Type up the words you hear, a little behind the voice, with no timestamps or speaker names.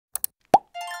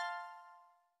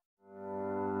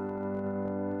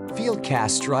FieldCast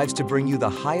strives to bring you the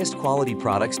highest quality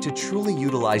products to truly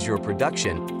utilize your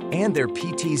production, and their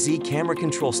PTZ camera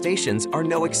control stations are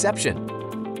no exception.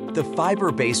 The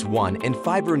FiberBase 1 and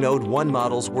FiberNode 1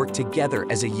 models work together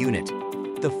as a unit.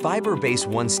 The FiberBase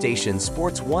 1 station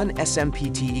sports one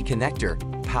SMPTE connector,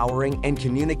 powering and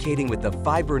communicating with the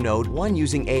FiberNode 1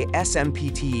 using a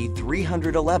SMPTE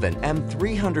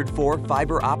 311M304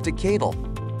 fiber optic cable.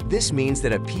 This means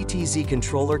that a PTZ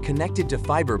controller connected to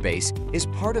FiberBase is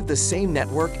part of the same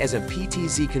network as a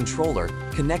PTZ controller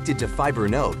connected to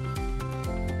FiberNode.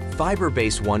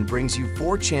 FiberBase 1 brings you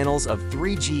 4 channels of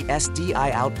 3G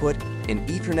SDI output and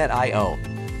Ethernet I/O.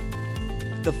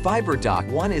 The FiberDock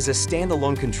 1 is a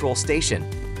standalone control station.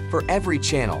 For every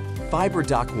channel,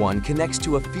 FiberDock 1 connects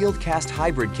to a FieldCast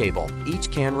hybrid cable,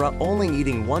 each camera only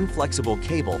needing one flexible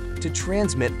cable to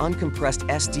transmit uncompressed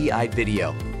SDI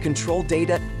video, control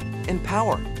data, and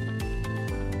power.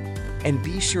 And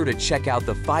be sure to check out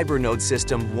the FiberNode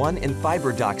System 1 and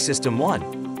FiberDock System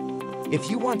 1.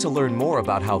 If you want to learn more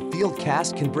about how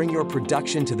FieldCast can bring your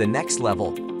production to the next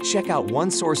level, check out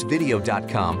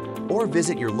onesourcevideo.com or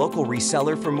visit your local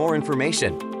reseller for more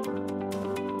information.